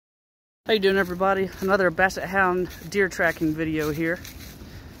How you doing, everybody? Another Basset hound deer tracking video here.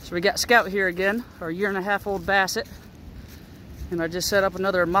 So we got Scout here again, our 1.5-year-old Basset, and I just set up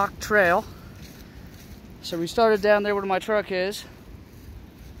another mock trail. So we started down there where my truck is,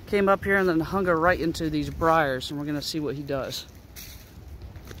 came up here and then hung her right into these briars, and we're gonna see what he does.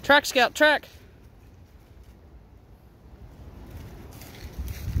 Track, Scout, track!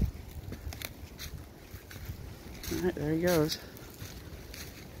 All right, there he goes.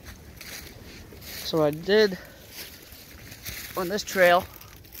 So I did on this trail,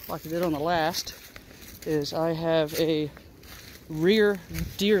 like I did on the last, is I have a rear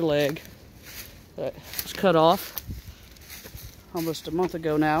deer leg that was cut off almost a month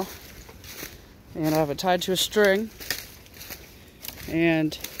ago now, and I have it tied to a string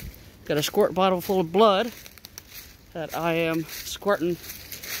and got a squirt bottle full of blood that I am squirting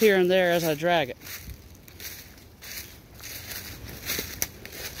here and there as I drag it.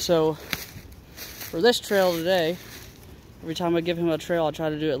 So for this trail today, every time I give him a trail, I try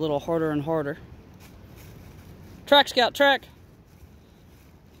to do it a little harder and harder. Track, Scout, track!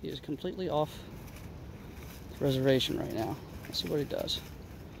 He is completely off the reservation right now. Let's see what he does.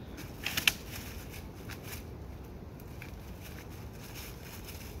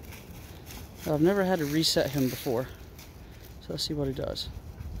 I've never had to reset him before, so let's see what he does.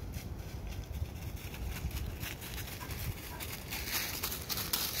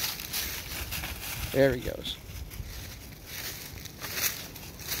 There he goes.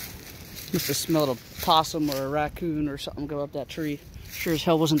 Must have smelled a possum or a raccoon or something go up that tree. Sure as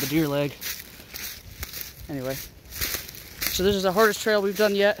hell wasn't the deer leg. Anyway, so this is the hardest trail we've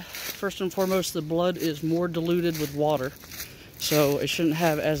done yet. First and foremost, the blood is more diluted with water, so it shouldn't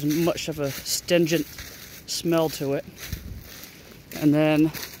have as much of a astringent smell to it. And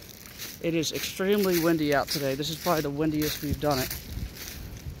then it is extremely windy out today. This is probably the windiest we've done it.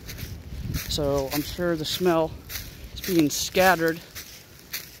 So I'm sure the smell is being scattered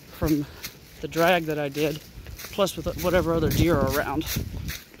from the drag that I did, plus with whatever other deer are around.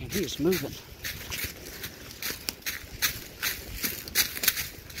 And he is moving.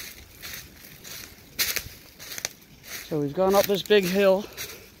 So we've gone up this big hill,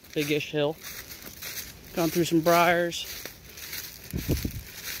 big-ish hill, gone through some briars.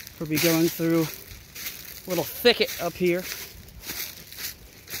 We'll be going through a little thicket up here.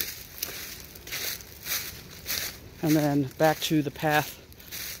 And then back to the path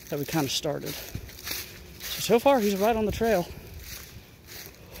that we kind of started. So far, he's right on the trail.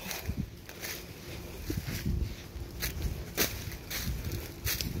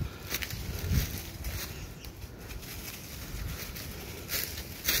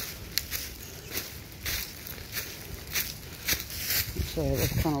 So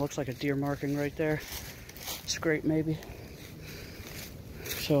it kind of looks like a deer marking right there. Scrape maybe.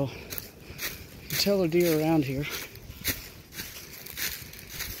 So you can tell the deer around here.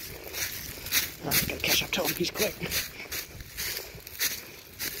 I gotta catch up to him, he's quick.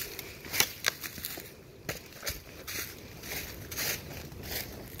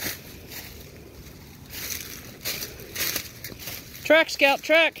 Track, Scout,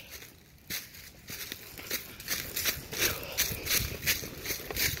 track!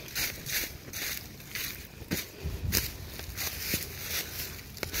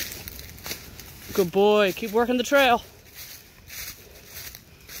 Good boy, keep working the trail.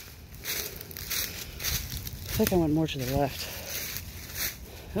 I think I went more to the left.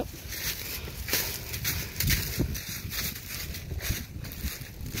 Yep.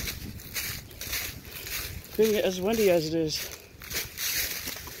 Being as windy as it is,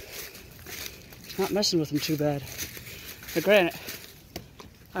 it's not messing with him too bad. But granted,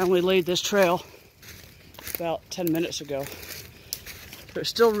 I only laid this trail about 10 minutes ago, but it's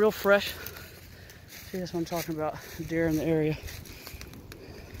still real fresh. See, that's what I'm talking about, deer in the area.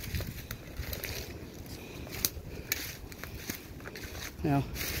 Now,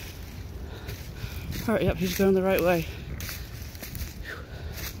 all right, yep, he's going the right way.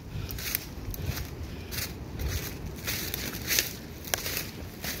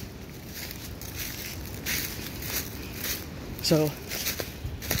 So,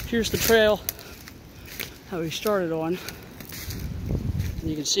 here's the trail that we started on. And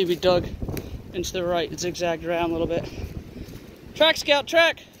you can see we dug into the right, it zigzagged around a little bit. Track, Scout,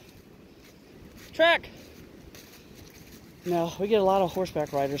 track! Track! Now, we get a lot of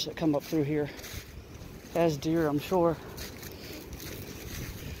horseback riders that come up through here, as deer, I'm sure.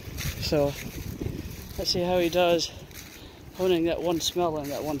 So, let's see how he does honing that one smell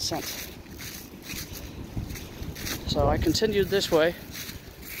and that one scent. So I continued this way.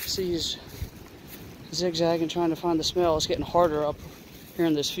 See, he's zigzagging, trying to find the smell. It's getting harder up here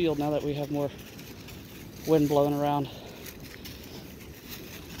in this field now that we have more wind blowing around.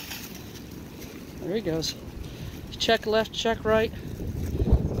 There he goes. Check left, check right.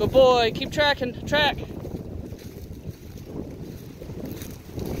 Good boy, keep tracking, track.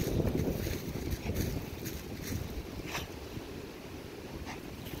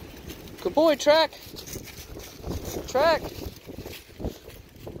 Good boy, track. Track.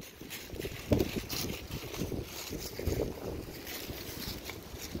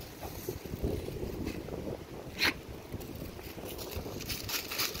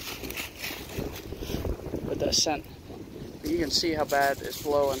 With that scent. You can see how bad it's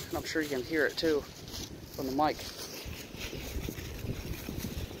blowing, and I'm sure you can hear it too from the mic.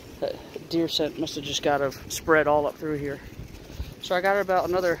 That deer scent must have just got to spread all up through here. So I got her about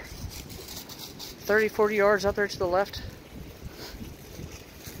another 30, 40 yards out there to the left.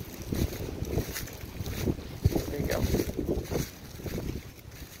 There you go.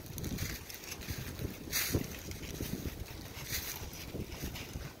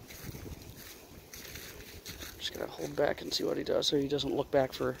 Just gotta hold back and see what he does so he doesn't look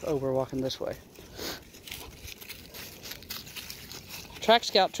back for, oh, we're walking this way. Track,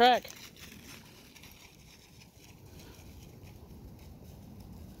 Scout, track.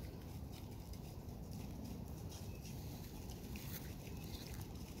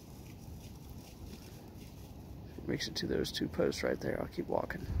 Makes it to those two posts right there. I'll keep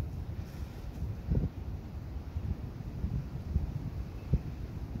walking.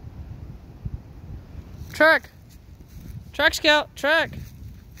 Track! Track, Scout! Track!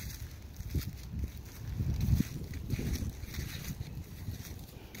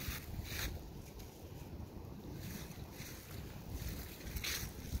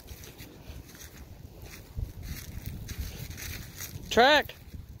 Track!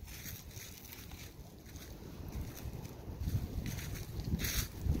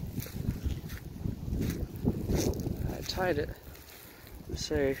 Tied it, let's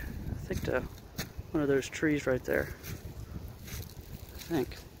say, I think to one of those trees right there. I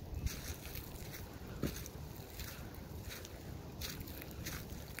think.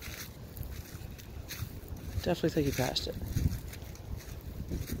 Definitely think he passed it.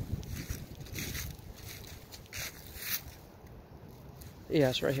 Yeah,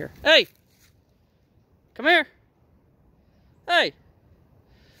 it's right here. Hey! Come here! Hey!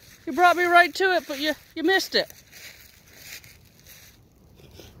 You brought me right to it, but you missed it.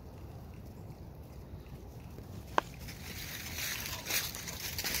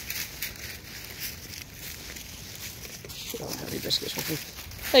 I don't have any biscuits with me.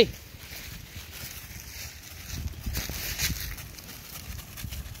 Hey!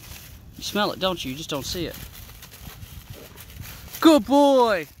 You smell it, don't you? You just don't see it. Good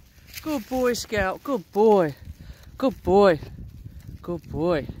boy! Good boy, Scout. Good boy. Good boy. Good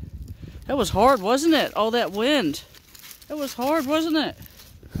boy. That was hard, wasn't it? All that wind. That was hard, wasn't it?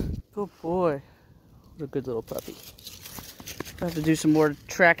 Good boy. What a good little puppy. I have to do some more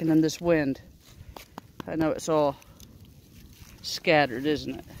tracking in this wind. I know it's all scattered,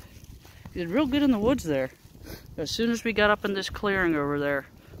 isn't it? You did real good in the woods there. As soon as we got up in this clearing over there,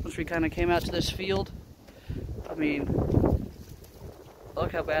 once we kind of came out to this field, I mean,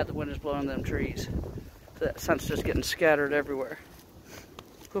 look how bad the wind is blowing them trees. That scent's just getting scattered everywhere.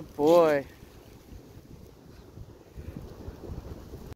 Good boy.